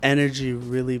energy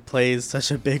really plays such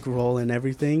a big role in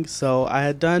everything. So I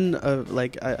had done,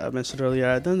 like I mentioned earlier,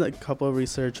 I had done a couple of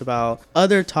research about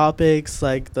other topics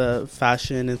like the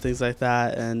fashion and things like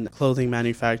that, and clothing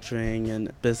manufacturing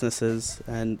and businesses,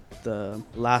 and the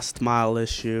last mile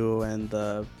issue and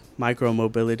the micro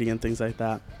mobility and things like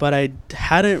that. But I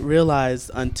hadn't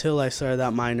realized until I started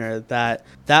that minor that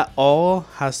all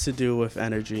has to do with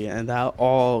energy, and that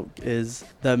all is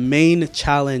the main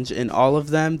challenge in all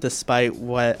of them. Despite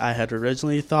what I had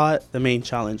originally thought, the main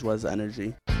challenge was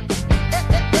energy.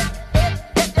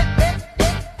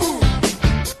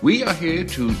 We are here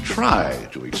to try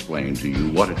to explain to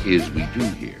you what it is we do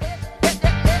here.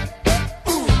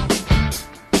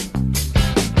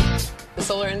 The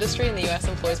solar industry in the U.S.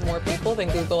 employs more people than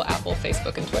Google, Apple,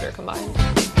 Facebook, and Twitter combined.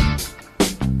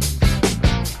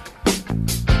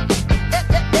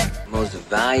 The most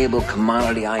valuable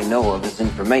commodity I know of is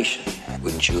information.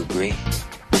 Wouldn't you agree?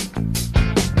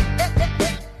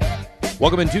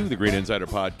 Welcome into the Green Insider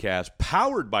Podcast,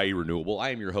 powered by eRenewable.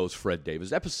 I am your host, Fred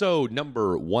Davis. Episode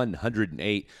number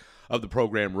 108 of the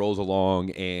program rolls along,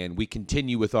 and we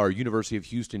continue with our University of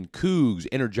Houston Coogs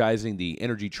Energizing the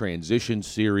Energy Transition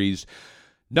Series.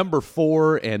 Number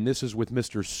 4, and this is with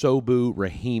Mr. Sobouh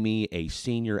Rahimi, a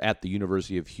senior at the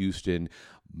University of Houston,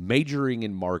 majoring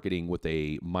in marketing with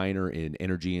a minor in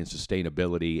energy and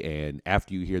sustainability. And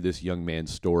after you hear this young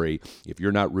man's story, if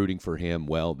you're not rooting for him,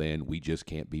 well, then we just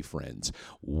can't be friends.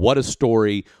 What a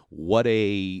story, what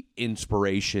a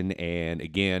inspiration. And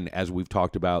again, as we've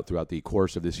talked about throughout the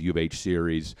course of this U of H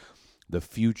series, the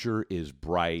future is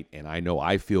bright, and I know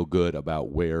I feel good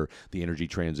about where the energy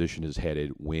transition is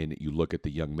headed when you look at the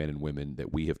young men and women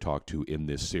that we have talked to in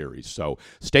this series. So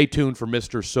stay tuned for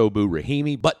Mr. Sobouh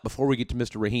Rahimi. But before we get to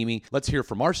Mr. Rahimi, let's hear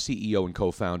from our CEO and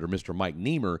co-founder, Mr. Mike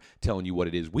Niemer, telling you what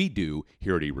it is we do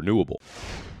here at eRenewable.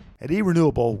 At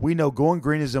eRenewable, we know going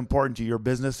green is important to your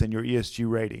business and your ESG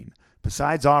rating.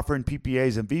 Besides offering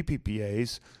PPAs and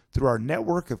VPPAs, through our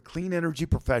network of clean energy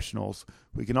professionals,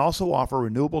 we can also offer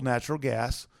renewable natural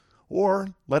gas, or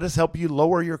let us help you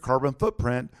lower your carbon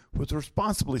footprint with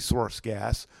responsibly sourced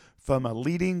gas from a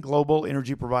leading global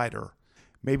energy provider.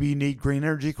 Maybe you need green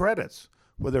energy credits,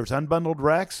 whether it's unbundled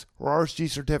RECs or RSG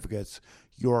certificates.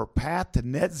 Your path to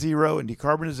net zero and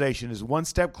decarbonization is one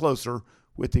step closer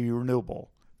with eRenewable.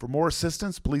 For more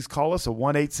assistance, please call us at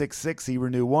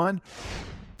 1-866-ERENEW1.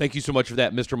 Thank you so much for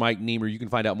that, Mr. Mike Niemer. You can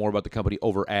find out more about the company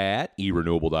over at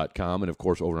eRenewable.com and, of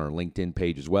course, over on our LinkedIn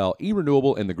page as well.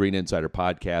 eRenewable and the Green Insider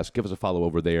Podcast. Give us a follow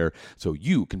over there so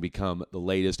you can become the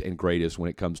latest and greatest when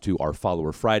it comes to our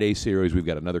Follower Friday series. We've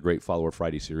got another great Follower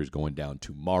Friday series going down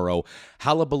tomorrow.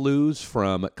 Hullabaloos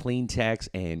from Cleantex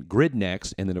and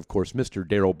GridNext, and then, of course, Mr.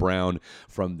 Daryl Brown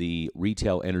from the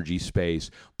retail energy space,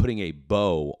 putting a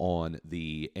bow on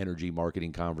the energy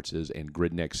marketing conferences and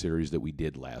GridNext series that we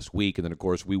did last week. And then, of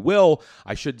course, we will,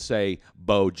 I should say,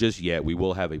 Bo, just yet, we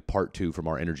will have a part 2 from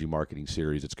our energy marketing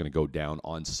series. It's going to go down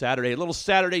on Saturday. A little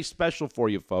Saturday special for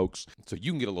you folks. So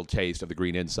you can get a little taste of the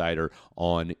Green Insider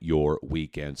on your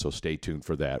weekend. So stay tuned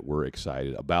for that. We're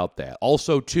excited about that.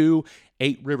 Also, too,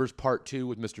 8 Rivers Part 2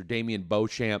 with Mr. Damian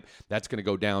Beauchamp. That's going to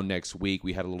go down next week.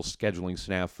 We had a little scheduling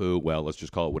snafu. Well, let's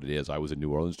just call it what it is. I was in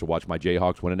New Orleans to watch my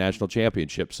Jayhawks win a national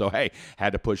championship. So, hey,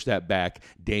 had to push that back.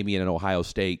 Damian, an Ohio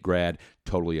State grad,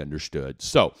 totally understood.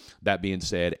 So, that being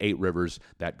said, 8 Rivers,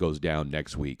 that goes down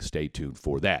next week. Stay tuned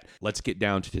for that. Let's get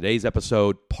down to today's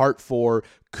episode, Part 4,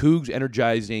 Coogs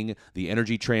Energizing the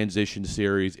Energy Transition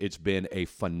Series. It's been a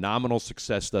phenomenal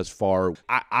success thus far.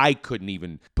 I couldn't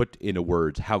even put into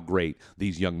words how great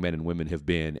these young men and women have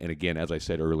been. And again, as I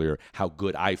said earlier, how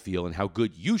good I feel and how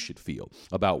good you should feel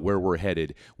about where we're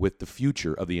headed with the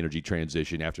future of the energy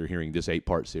transition after hearing this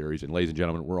 8-part series. And ladies and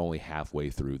gentlemen, we're only halfway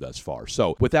through thus far.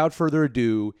 So without further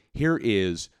ado, here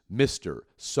is Mr.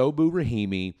 Sobouh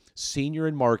Rahimi, senior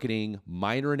in marketing,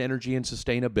 minor in energy and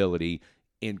sustainability.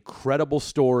 Incredible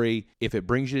story. If it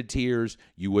brings you to tears,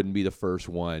 you wouldn't be the first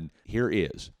one. Here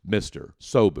is Mr.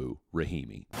 Sobouh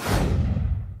Rahimi.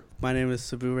 My name is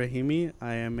Sobouh Rahimi.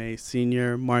 I am a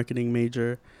senior marketing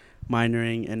major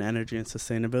minoring in energy and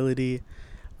sustainability.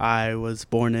 I was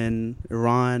born in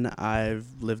Iran. I've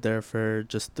lived there for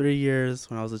just 3 years.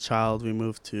 When I was a child, we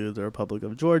moved to the Republic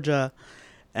of Georgia.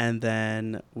 And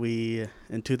then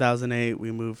in 2008,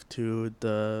 we moved to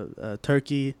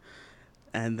Turkey,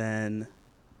 and then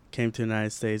came to the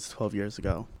United States 12 years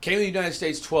ago. Came to the United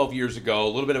States 12 years ago. A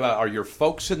little bit about, are your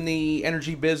folks in the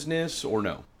energy business or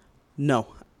no? No.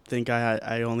 I think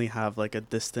I only have like a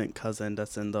distant cousin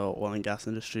that's in the oil and gas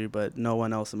industry, but no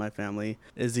one else in my family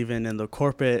is even in the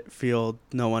corporate field.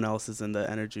 No one else is in the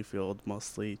energy field,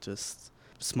 mostly just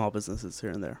small businesses here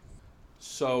and there.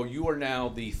 So you are now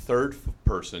the third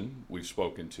person we've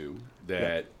spoken to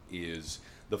that is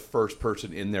the first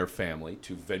person in their family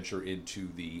to venture into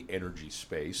the energy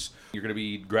space. You're going to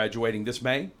be graduating this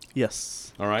May?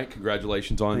 Yes. All right.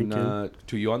 Congratulations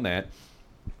to you on that.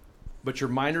 But your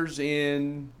minor's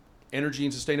in energy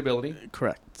and sustainability?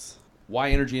 Correct. Why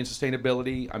energy and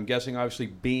sustainability? I'm guessing, obviously,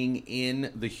 being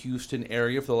in the Houston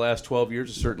area for the last 12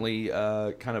 years has certainly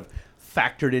kind of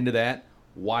factored into that.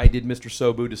 Why did Mr.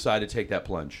 Sobouh decide to take that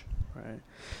plunge? Right.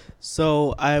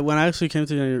 So when I actually came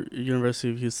to the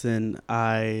University of Houston,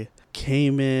 I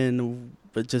came in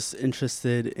but just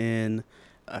interested in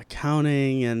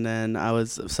accounting, and then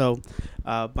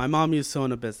my mom used to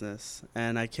own a business,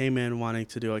 and I came in wanting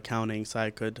to do accounting so I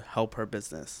could help her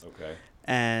business. Okay.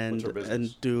 And What's her business?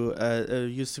 and do it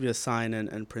used to be a sign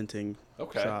and printing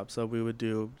shop. So we would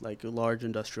do like large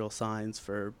industrial signs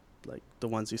for like the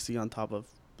ones you see on top of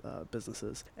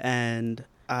businesses. And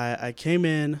I came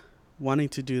in wanting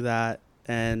to do that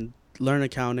and learn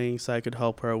accounting so I could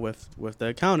help her with the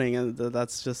accounting. And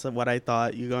that's just what I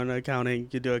thought. You go into accounting,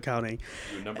 you do accounting.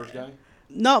 You a numbers guy?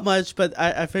 Not much, but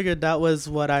I figured that was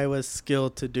what I was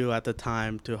skilled to do at the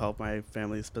time to help my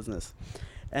family's business.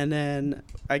 And then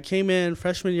I came in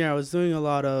freshman year. I was doing a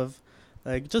lot of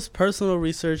like just personal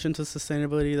research into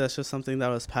sustainability. That's just something that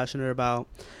I was passionate about.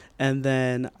 And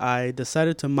then I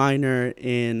decided to minor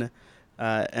in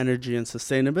energy and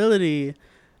sustainability,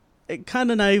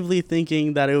 kind of naively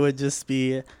thinking that it would just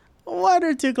be 1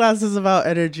 or 2 classes about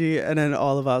energy and then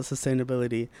all about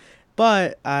sustainability.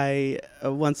 But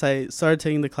once I started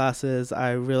taking the classes,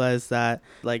 I realized that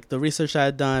like the research I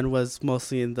had done was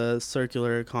mostly in the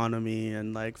circular economy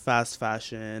and like fast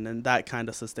fashion and that kind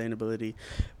of sustainability.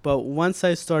 But once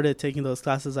I started taking those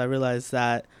classes, I realized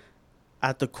that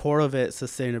at the core of it,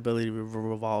 sustainability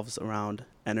revolves around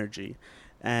energy.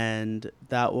 And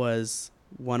that was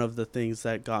one of the things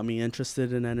that got me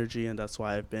interested in energy, and that's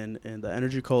why I've been in the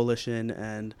Energy Coalition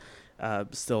and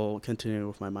still continuing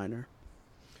with my minor.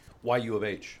 Why U of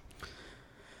H?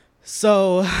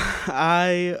 So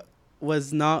I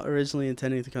was not originally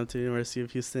intending to come to the University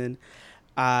of Houston.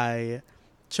 I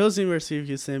chose the University of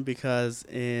Houston because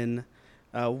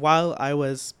while I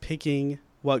was picking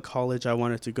what college I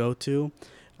wanted to go to,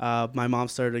 my mom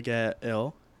started to get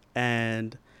ill,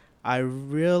 and I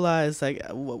realized like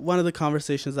one of the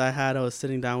conversations I had, I was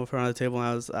sitting down with her on the table and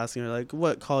I was asking her like,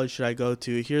 what college should I go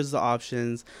to? Here's the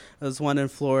options. There was one in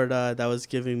Florida that was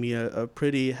giving me a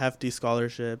pretty hefty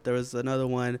scholarship. There was another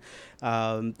one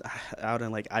out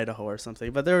in like Idaho or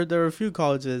something. But there were a few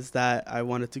colleges that I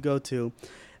wanted to go to,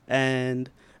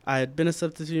 and I had been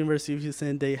accepted to the University of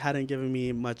Houston. They hadn't given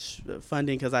me much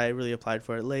funding because I really applied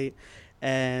for it late,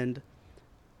 and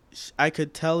I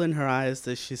could tell in her eyes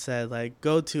that she said, like,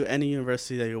 go to any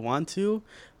university that you want to,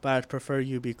 but I'd prefer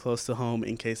you be close to home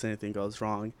in case anything goes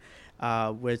wrong,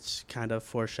 which kind of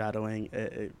foreshadowing,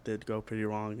 it did go pretty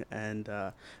wrong. And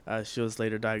she was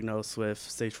later diagnosed with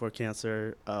stage 4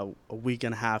 cancer a week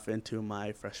and a half into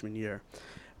my freshman year.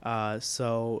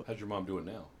 So how's your mom doing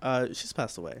now? She's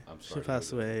passed away. I'm sorry. She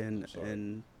passed away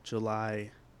in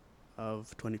July of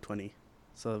 2020,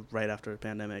 so right after the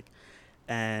pandemic.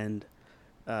 And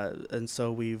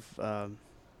so we've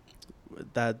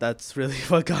that's really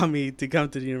what got me to come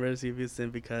to the University of Houston,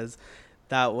 because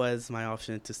that was my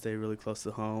option to stay really close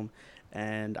to home,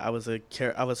 and I was her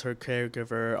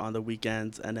caregiver on the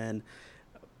weekends, and then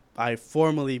I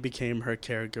formally became her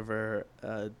caregiver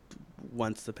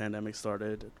once the pandemic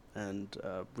started, and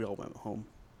we all went home.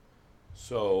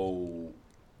 So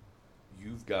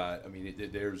you've got, I mean,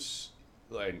 there's,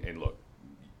 and look,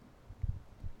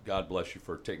 God bless you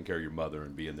for taking care of your mother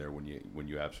and being there when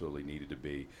you absolutely needed to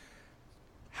be.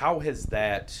 How has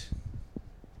that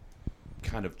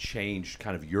kind of changed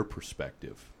kind of your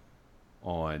perspective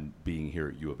on being here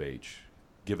at U of H,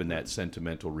 given that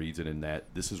sentimental reason and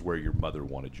that this is where your mother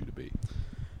wanted you to be?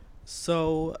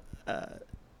 So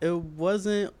it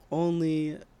wasn't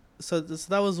only so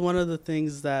that was one of the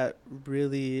things that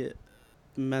really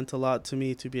meant a lot to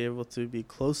me, to be able to be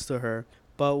close to her.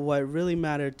 But what really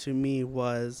mattered to me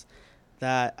was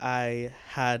that I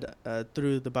had,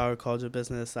 through the Bauer College of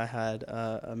Business, I had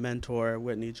a mentor,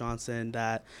 Whitney Johnson,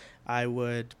 that I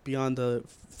would be on the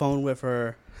phone with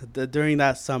her during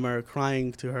that summer,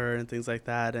 crying to her and things like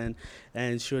that,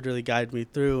 and she would really guide me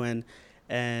through.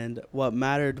 And what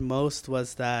mattered most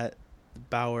was that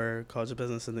Bauer College of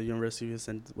Business and the University of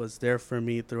Houston was there for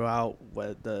me throughout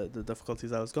the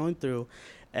difficulties I was going through.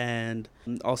 And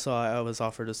also I was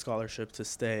offered a scholarship to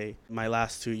stay my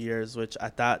last 2 years, which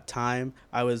at that time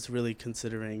I was really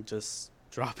considering just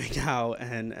dropping out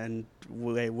and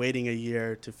waiting a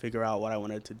year to figure out what I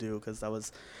wanted to do, because that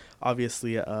was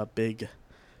obviously a big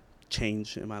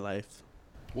change in my life.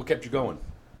 What kept you going?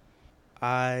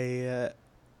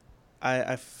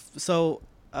 So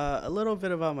a little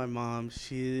bit about my mom.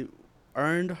 She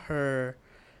earned her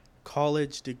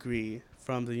college degree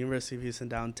from the University of Houston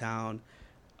downtown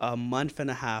a month and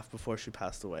a half before she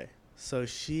passed away. So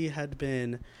she had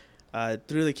been,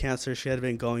 through the cancer, she had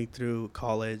been going through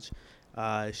college.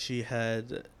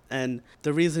 And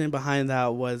the reasoning behind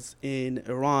that was in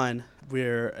Iran,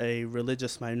 we're a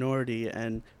religious minority,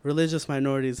 and religious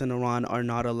minorities in Iran are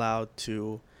not allowed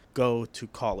to go to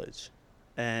college.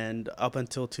 And up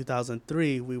until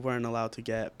 2003, we weren't allowed to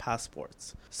get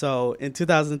passports. So in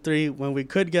 2003, when we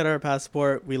could get our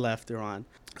passport, we left Iran.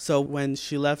 So when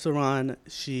she left Iran,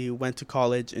 she went to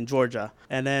college in Georgia.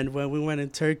 And then when we went in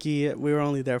Turkey, we were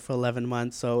only there for 11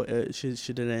 months, so she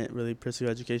didn't really pursue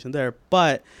education there.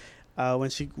 But when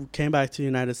she came back to the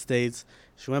United States,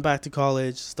 she went back to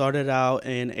college, started out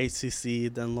in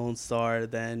HCC, then Lone Star,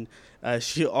 then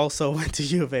she also went to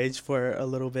U of H for a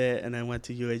little bit, and then went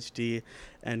to UHD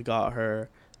and got her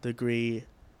degree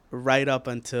right up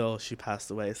until she passed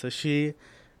away. So she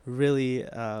really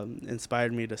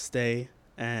inspired me to stay,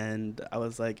 and I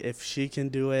was like, if she can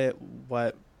do it,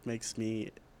 what makes me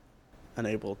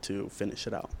unable to finish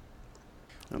it out?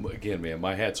 Again, man,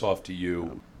 my hat's off to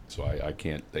you. So I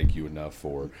can't thank you enough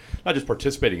for not just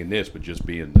participating in this, but just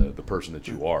being the person that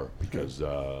you are, because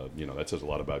that says a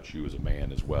lot about you as a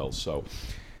man as well. So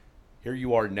here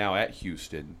you are now at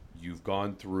Houston. You've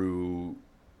gone through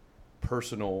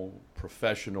personal,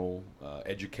 professional,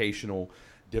 educational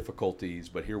difficulties,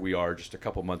 but here we are just a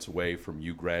couple months away from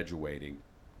you graduating.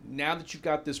 Now that you've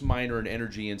got this minor in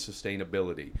energy and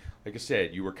sustainability, like I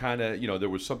said, you were kind of, there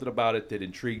was something about it that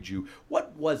intrigued you.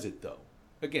 What was it, though?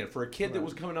 Again, for a kid that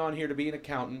was coming on here to be an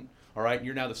accountant, all right,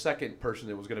 you're now the second person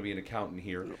that was going to be an accountant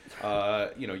here.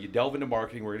 You delve into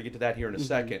marketing. We're going to get to that here in a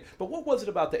second. But what was it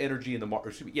about the energy and what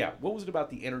was it about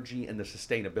the energy and the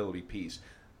sustainability piece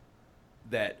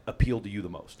that appealed to you the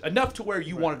most? Enough to where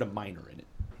you wanted a minor in it.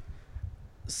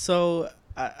 So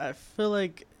I feel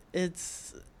like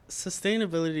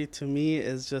sustainability to me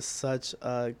is just such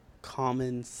a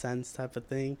common sense type of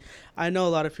thing. I know a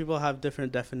lot of people have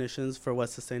different definitions for what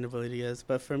sustainability is,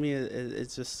 but for me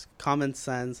it's just common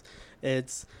sense.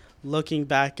 It's looking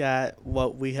back at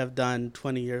what we have done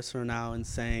 20 years from now and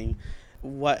saying,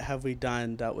 what have we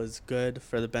done that was good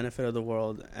for the benefit of the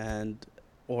world,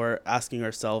 or asking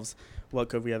ourselves, what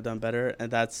could we have done better?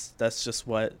 And that's just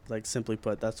what, like, simply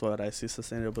put, that's what I see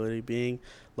sustainability being,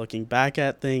 looking back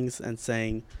at things and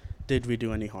saying, did we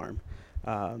do any harm?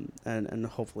 And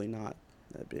hopefully not,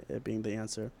 it being the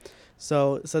answer.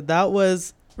 So that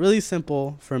was really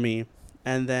simple for me.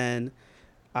 And then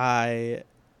I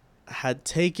had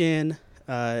taken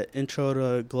Intro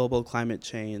to Global Climate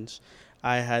Change.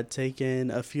 I had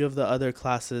taken a few of the other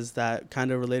classes that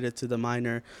kind of related to the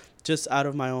minor, just out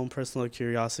of my own personal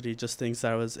curiosity, just things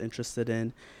that I was interested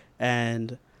in.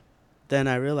 And then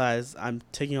I realized I'm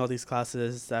taking all these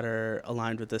classes that are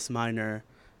aligned with this minor.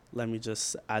 Let me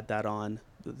just add that on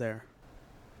there.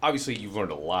 Obviously, you've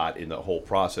learned a lot in the whole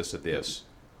process of this.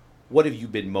 What have you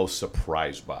been most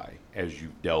surprised by as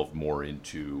you've delved more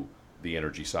into the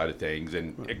energy side of things?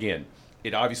 And again,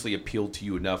 it obviously appealed to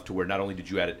you enough to where not only did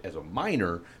you add it as a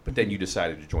minor, but then you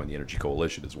decided to join the Energy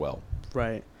Coalition as well.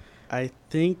 Right. I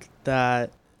think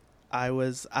that I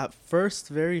was at first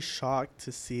very shocked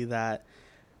to see that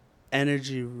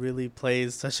energy really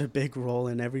plays such a big role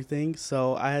in everything.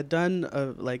 So I had done,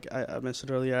 like I mentioned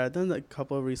earlier, I had done a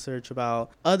couple of research about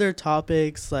other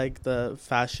topics like the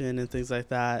fashion and things like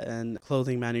that, and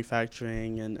clothing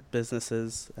manufacturing and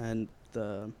businesses, and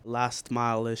the last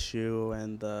mile issue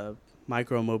and the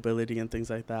micro mobility and things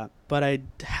like that. But I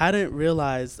hadn't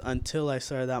realized until I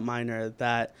started that minor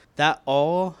that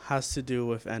all has to do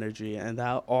with energy, and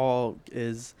that all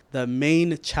is the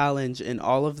main challenge in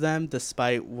all of them.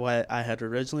 Despite what I had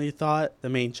originally thought, the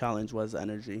main challenge was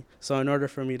energy. So in order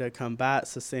for me to combat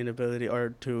sustainability,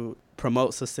 or to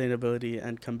promote sustainability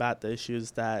and combat the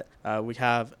issues that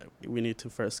we need to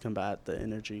first combat the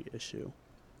energy issue.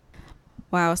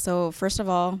 Wow. So first of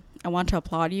all, I want to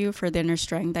applaud you for the inner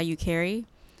strength that you carry.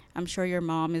 I'm sure your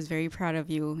mom is very proud of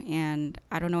you, and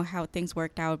I don't know how things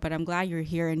worked out, but I'm glad you're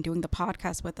here and doing the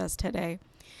podcast with us today.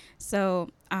 So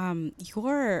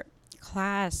your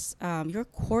class, your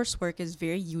coursework is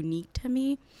very unique to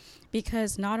me,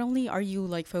 because not only are you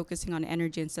like focusing on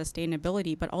energy and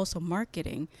sustainability, but also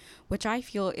marketing, which I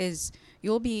feel is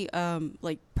you'll be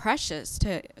like precious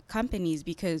to companies,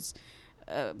 because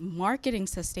marketing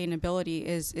sustainability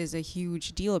is a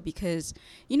huge deal, because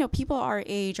people our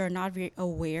age are not very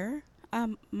aware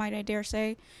might I dare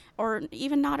say, or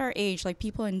even not our age, like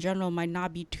people in general might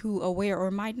not be too aware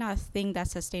or might not think that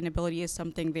sustainability is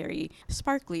something very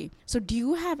sparkly. So do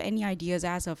you have any ideas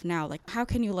as of now? Like, how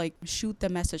can you like shoot the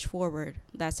message forward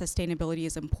that sustainability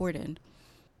is important?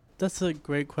 That's a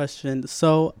great question.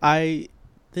 So I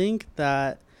think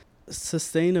that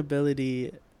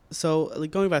sustainability, so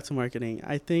like going back to marketing,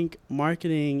 I think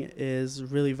marketing is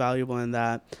really valuable in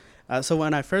that. So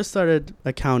when I first started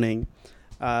accounting,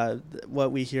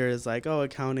 what we hear is like, oh,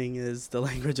 accounting is the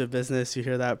language of business. You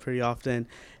hear that pretty often.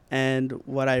 And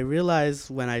what I realized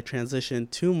when I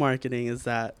transitioned to marketing is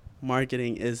that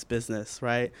marketing is business,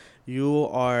 right?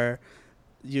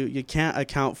 You can't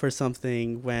account for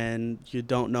something when you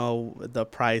don't know the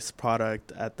price,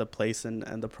 product at the place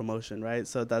and the promotion, right?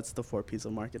 So that's the 4 P's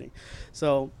of marketing.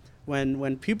 So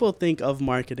when people think of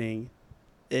marketing,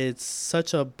 it's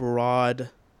such a broad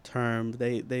term.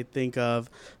 They think of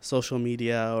social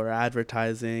media or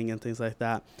advertising and things like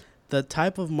that. The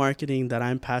type of marketing that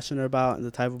I'm passionate about and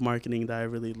the type of marketing that I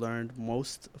really learned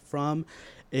most from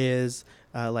is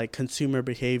like consumer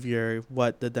behavior,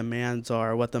 what the demands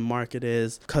are, what the market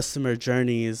is, customer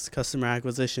journeys, customer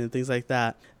acquisition, things like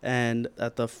that. And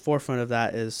at the forefront of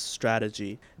that is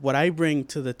strategy. What I bring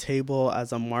to the table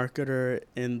as a marketer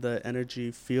in the energy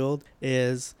field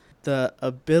is the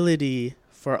ability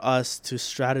for us to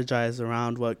strategize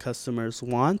around what customers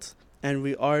want. And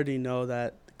we already know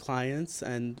that clients,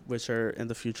 and which are in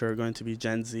the future are going to be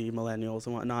Gen Z, millennials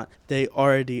and whatnot, they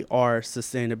already are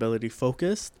sustainability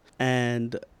focused.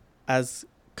 And as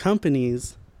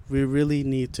companies, we really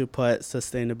need to put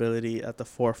sustainability at the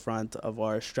forefront of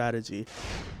our strategy.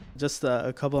 Just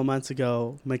a couple of months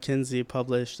ago, McKinsey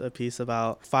published a piece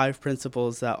about 5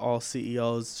 principles that all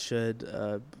CEOs should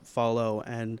follow.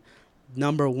 And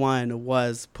number 1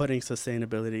 was putting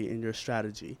sustainability in your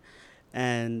strategy.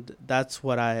 And that's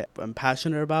what I am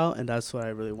passionate about, and that's what I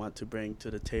really want to bring to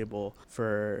the table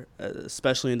for,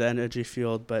 especially in the energy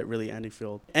field, but really any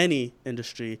field, any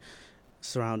industry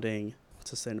surrounding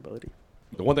sustainability.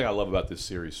 The one thing I love about this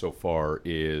series so far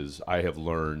is I have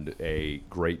learned a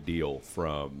great deal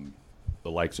from the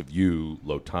likes of you,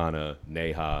 Lotana,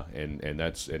 Neha, and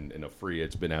Afria.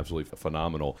 It's been absolutely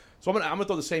phenomenal. So I'm gonna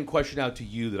throw the same question out to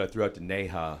you that I threw out to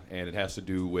Neha, and it has to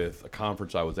do with a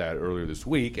conference I was at earlier this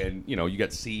week. And you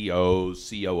got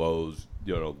CEOs, COOs,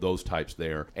 those types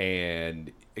there.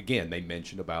 And again, they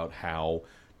mentioned about how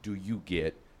do you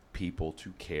get people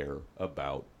to care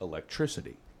about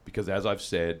electricity? Because as I've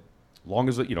said, long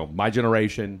as my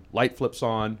generation, light flips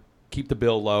on, keep the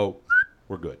bill low,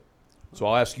 we're good. So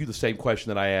I'll ask you the same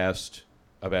question that I've asked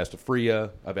Afria,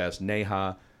 I've asked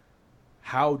Neha.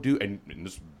 And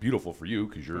this is beautiful for you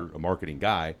because you're a marketing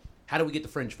guy, how do we get the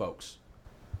fringe folks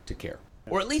to care?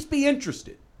 Or at least be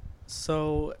interested?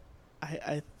 So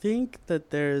I think that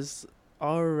there's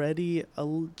already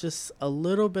just a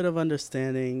little bit of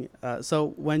understanding.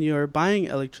 So when you're buying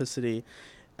electricity,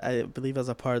 I believe as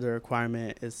a part of the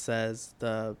requirement, it says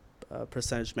the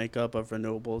percentage makeup of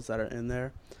renewables that are in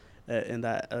there. In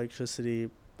that electricity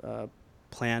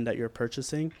plan that you're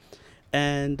purchasing.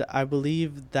 And I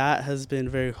believe that has been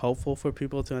very helpful for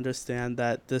people to understand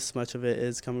that this much of it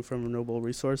is coming from renewable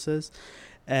resources.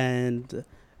 And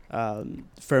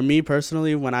for me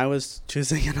personally, when I was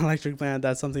choosing an electric plan,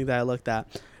 that's something that I looked at.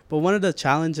 But one of the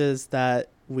challenges that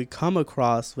we come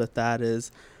across with that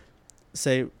is,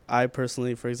 say, I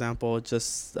personally, for example,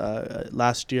 just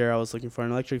last year I was looking for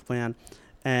an electric plan,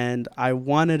 and I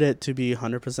wanted it to be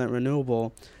 100%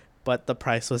 renewable, but the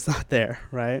price was not there,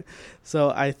 right?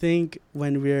 So I think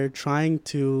when we're trying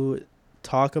to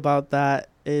talk about that,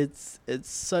 it's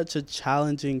such a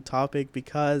challenging topic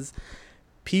because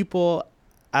people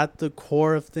at the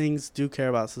core of things do care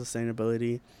about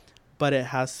sustainability, but it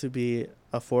has to be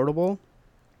affordable.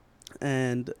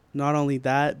 And not only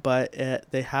that, but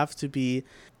they have to be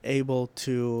able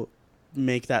to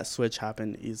make that switch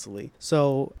happen easily.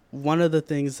 So one of the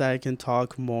things that I can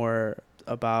talk more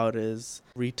about is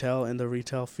retail, in the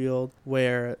retail field,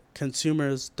 where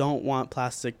consumers don't want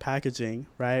plastic packaging,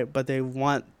 right? But they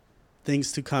want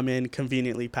things to come in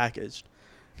conveniently packaged,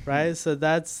 right? So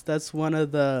that's one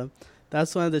of the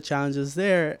challenges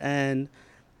there. And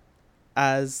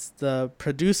as the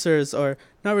producers, or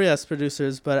not really as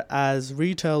producers, but as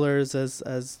retailers, as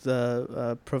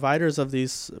the providers of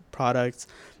these products,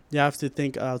 you have to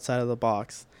think outside of the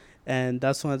box. And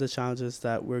that's one of the challenges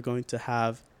that we're going to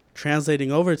have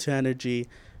translating over to energy.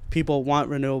 People want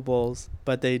renewables,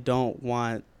 but they don't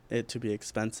want it to be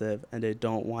expensive, and they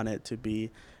don't want it to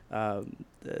be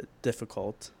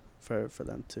difficult for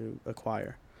them to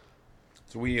acquire.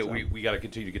 So we got to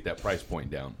continue to get that price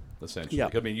point down. essentially. Yeah.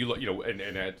 I mean, you look,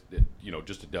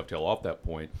 just to dovetail off that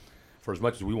point, for as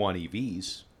much as we want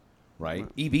EVs, right?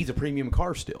 EV's a premium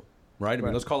car still, right? I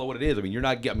mean, let's call it what it is. I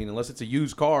mean, unless it's a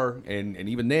used car, and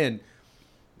even then,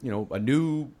 a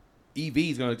new EV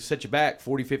is going to set you back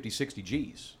 40, 50, 60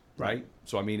 G's, right?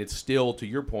 So, I mean, it's still, to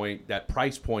your point, that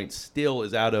price point still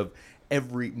is out of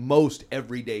most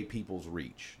everyday people's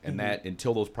reach. And that,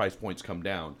 until those price points come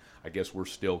down, I guess we're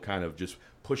still kind of just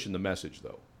pushing the message,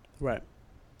 though. Right.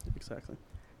 Exactly.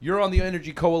 You're on the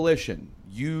Energy Coalition.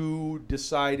 You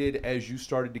decided, as you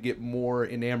started to get more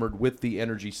enamored with the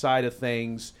energy side of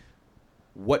things,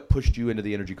 what pushed you into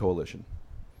the Energy Coalition?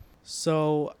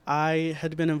 So I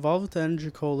had been involved with the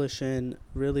Energy Coalition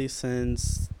really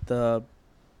since the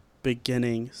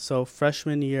beginning. So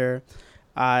freshman year,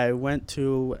 I went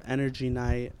to Energy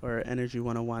Night or Energy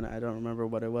 101. I don't remember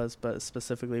what it was, but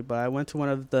I went to one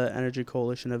of the Energy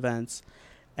Coalition events,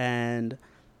 and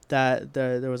that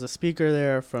there was a speaker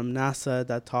there from NASA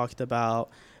that talked about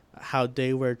how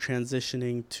they were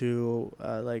transitioning to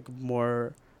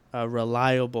more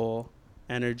reliable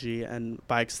energy, and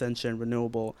by extension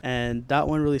renewable, and that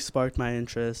one really sparked my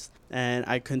interest, and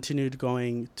I continued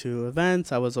going to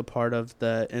events. I was a part of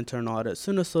the Internal Audit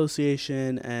Student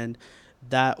Association, and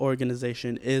that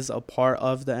organization is a part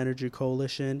of the Energy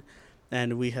Coalition,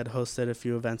 and we had hosted a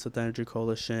few events with the Energy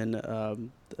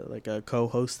Coalition, like a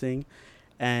co-hosting,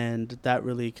 and that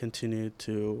really continued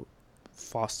to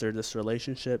foster this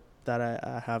relationship that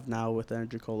I have now with the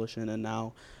Energy Coalition, and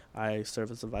now I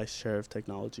serve as the Vice Chair of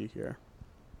Technology here.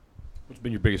 What's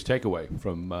been your biggest takeaway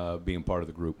from being part of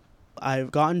the group?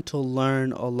 I've gotten to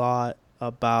learn a lot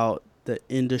about the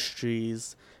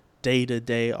industry's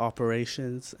day-to-day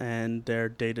operations and their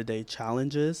day-to-day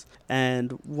challenges.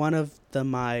 And one of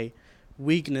my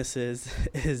weaknesses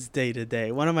is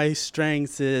day-to-day. One of my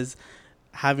strengths is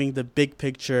having the big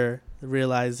picture,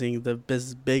 realizing the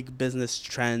big business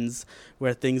trends,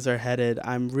 where things are headed.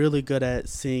 I'm really good at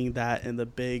seeing that in the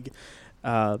big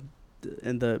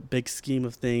scheme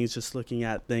of things, just looking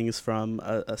at things from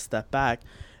a step back.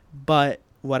 But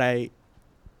what I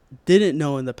didn't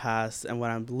know in the past, and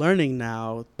what I'm learning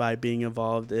now by being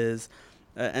involved, is,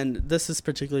 and this is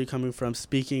particularly coming from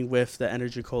speaking with the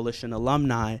Energy Coalition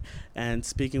alumni and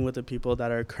speaking with the people that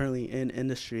are currently in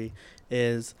industry,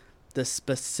 is the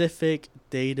specific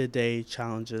day-to-day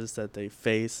challenges that they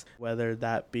face, whether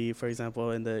that be, for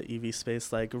example, in the EV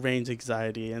space, like range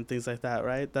anxiety and things like that,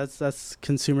 right? That's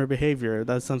consumer behavior.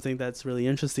 That's something that's really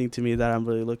interesting to me, that I'm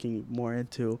really looking more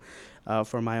into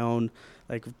for my own,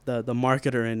 like the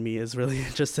marketer in me is really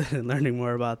interested in learning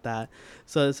more about that.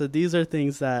 So these are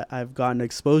things that I've gotten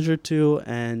exposure to,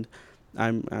 and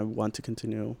I want to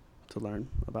continue to learn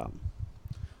about.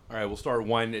 All right, we'll start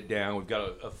winding it down. We've got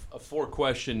a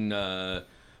 4-question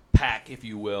pack, if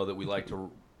you will, that we like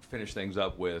to finish things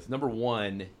up with. Number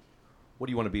 1, what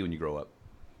do you want to be when you grow up?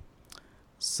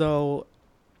 So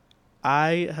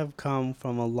I have come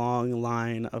from a long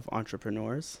line of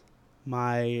entrepreneurs.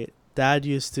 My dad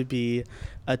used to be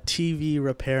a TV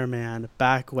repairman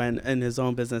back when, in his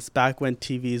own business, back when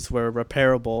TVs were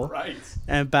repairable, right,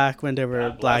 and back when they were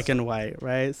black him. and white,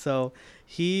 right? So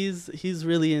he's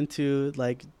really into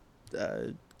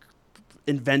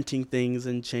inventing things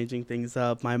and changing things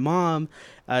up. My mom,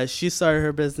 she started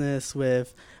her business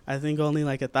with, I think, only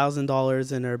like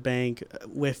 $1,000 in her bank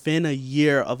within a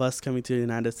year of us coming to the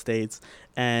United States,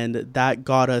 and that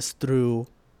got us through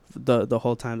the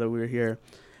whole time that we were here.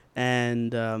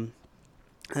 And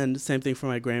same thing for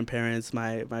my grandparents.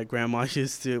 My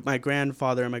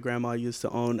grandfather and my grandma used to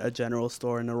own a general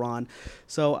store in Iran.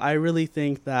 So I really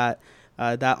think that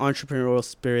that entrepreneurial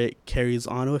spirit carries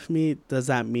on with me. Does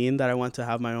that mean that I want to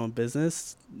have my own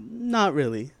business? Not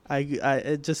really.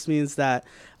 It just means that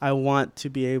I want to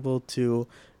be able to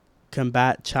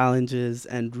combat challenges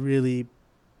and really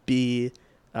be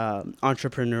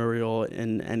entrepreneurial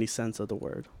in any sense of the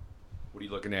word. What are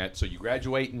you looking at? So you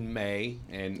graduate in May,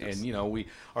 and yes. And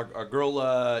our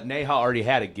girl Neha already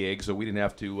had a gig, so we didn't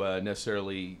have to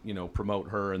necessarily promote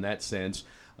her in that sense.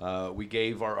 We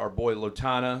gave our boy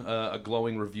Lotana a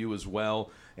glowing review as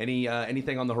well.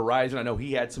 Anything on the horizon? I know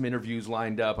he had some interviews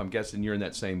lined up. I'm guessing you're in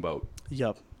that same boat.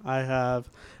 Yep, I have.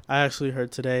 I actually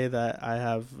heard today that I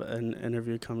have an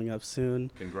interview coming up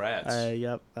soon. Congrats.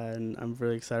 Yep, and I'm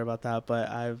really excited about that. But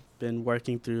I've been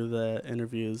working through the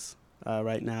interviews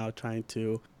right now, trying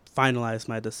to finalize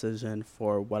my decision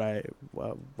for what I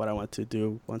want to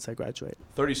do once I graduate.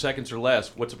 30 seconds or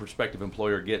less. What's a prospective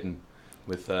employer getting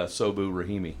with Sobouh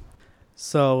Rahimi?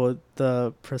 So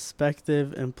the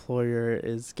prospective employer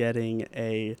is getting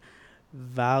a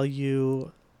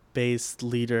value-based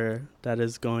leader that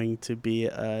is going to be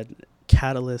a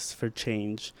catalyst for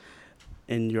change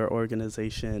in your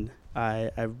organization.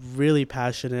 I'm really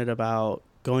passionate about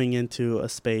going into a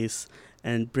space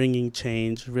and bringing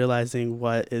change, realizing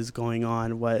what is going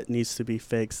on, what needs to be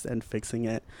fixed, and fixing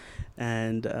it.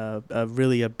 And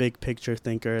really a big picture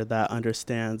thinker that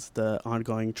understands the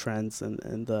ongoing trends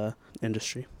in the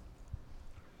industry.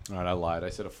 All right, I lied. I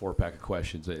said a 4-pack of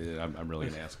questions. I'm really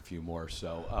going to ask a few more.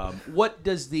 So what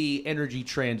does the energy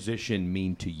transition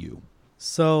mean to you?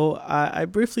 So I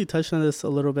briefly touched on this a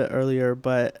little bit earlier,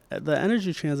 but the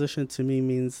energy transition to me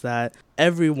means that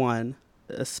everyone,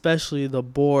 especially the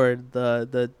board,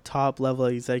 the top level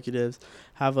executives,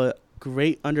 have a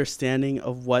great understanding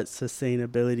of what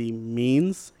sustainability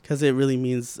means, because it really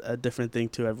means a different thing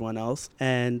to everyone else,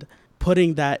 and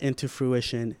putting that into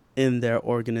fruition in their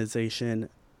organization,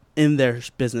 in their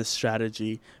business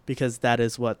strategy, because that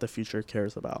is what the future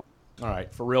cares about. All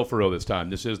right, for real this time.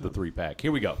 This is the 3-pack.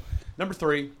 Here we go. Number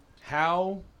 3,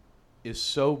 how is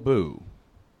Sobouh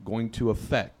going to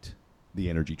affect the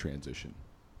energy transition?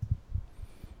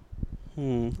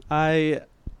 I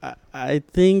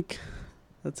think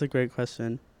that's a great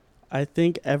question. I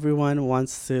think everyone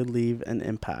wants to leave an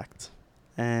impact,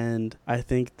 and I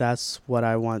think that's what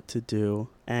I want to do.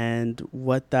 And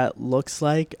what that looks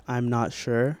like, I'm not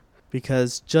sure,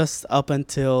 because just up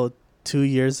until 2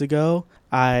 years ago,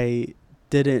 I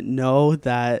didn't know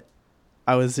that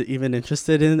I was even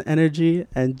interested in energy.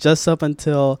 And just up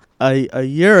until a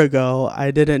year ago,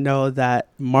 I didn't know that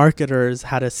marketers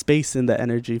had a space in the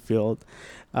energy field.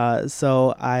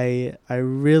 So I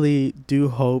really do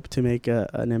hope to make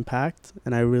an impact,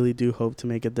 and I really do hope to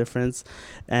make a difference.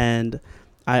 And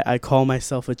I call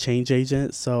myself a change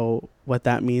agent. So what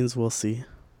that means, we'll see.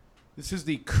 This is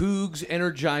the Coogs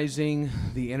Energizing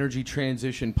the Energy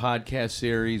Transition podcast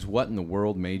series. What in the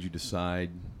world made you decide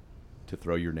to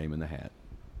throw your name in the hat?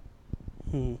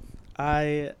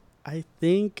 I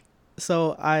think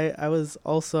so. I was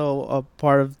also a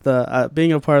part of the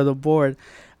being a part of the board.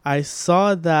 I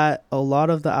saw that a lot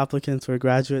of the applicants were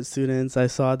graduate students. I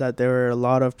saw that there were a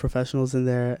lot of professionals in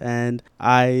there, and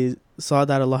I saw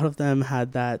that a lot of them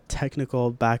had that technical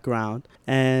background.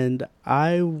 And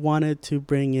I wanted to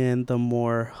bring in the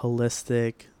more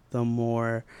holistic, the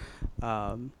more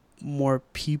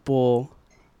people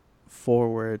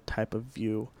forward type of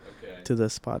view to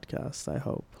this podcast, I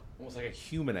hope. Almost like a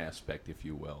human aspect, if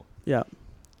you will. Yeah.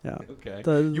 Okay.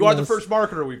 You are the first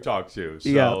marketer we've talked to,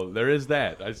 so there is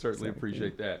that. I certainly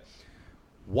appreciate that.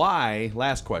 Why,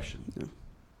 last question,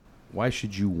 why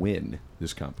should you win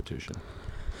this competition?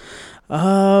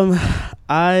 I'm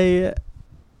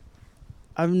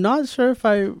not sure if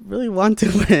I really want to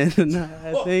win.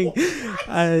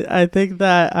 I think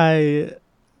that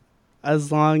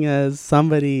as long as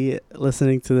somebody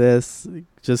listening to this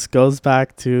just goes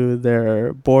back to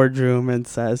their boardroom and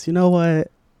says, you know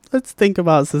what, let's think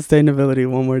about sustainability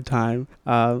one more time.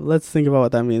 Let's think about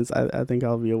what that means. I think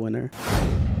I'll be a winner.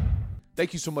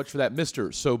 Thank you so much for that, Mr.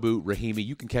 Sobouh Rahimi.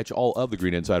 You can catch all of the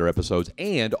Green Insider episodes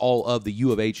and all of the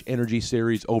U of H Energy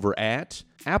series over at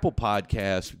Apple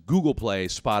Podcasts, Google Play,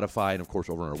 Spotify, and, of course,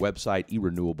 over on our website,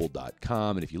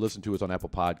 erenewable.com. And if you listen to us on Apple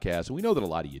Podcasts, and we know that a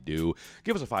lot of you do,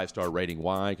 give us a 5-star rating.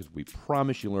 Why? Because we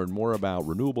promise you learn more about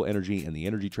renewable energy and the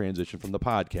energy transition from the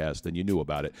podcast than you knew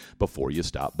about it before you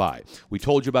stopped by. We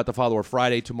told you about the Follower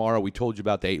Friday tomorrow. We told you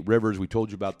about the 8 Rivers. We told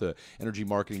you about the Energy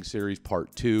Marketing Series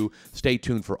Part 2. Stay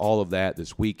tuned for all of that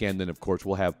this weekend. Then, of course,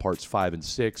 we'll have Parts 5 and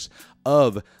 6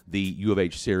 of the U of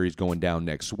H series going down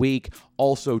next week.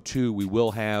 Also, too, we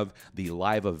will have the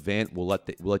live event. We'll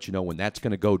let you know when that's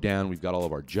going to go down. We've got all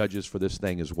of our judges for this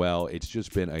thing as well. It's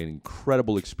just been an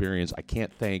incredible experience. I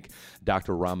can't thank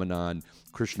Dr. Ramanan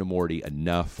Krishnamurti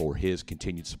enough for his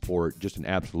continued support. Just an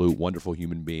absolute wonderful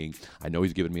human being. I know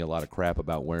he's given me a lot of crap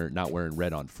about not wearing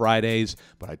red on Fridays,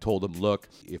 but I told him, look,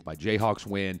 if my Jayhawks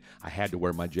win, I had to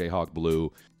wear my Jayhawk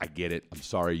blue. I get it. I'm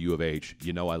sorry, U of H.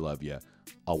 You know I love you.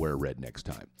 I'll wear red next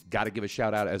time. Got to give a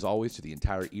shout out, as always, to the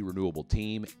entire eRenewable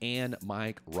team and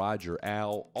Mike, Roger,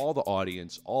 Al, all the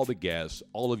audience, all the guests,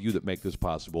 all of you that make this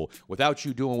possible. Without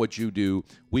you doing what you do,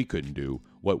 we couldn't do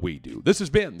what we do. This has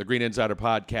been the Green Insider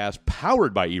Podcast,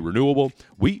 powered by eRenewable.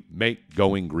 We make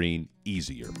going green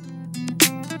easier.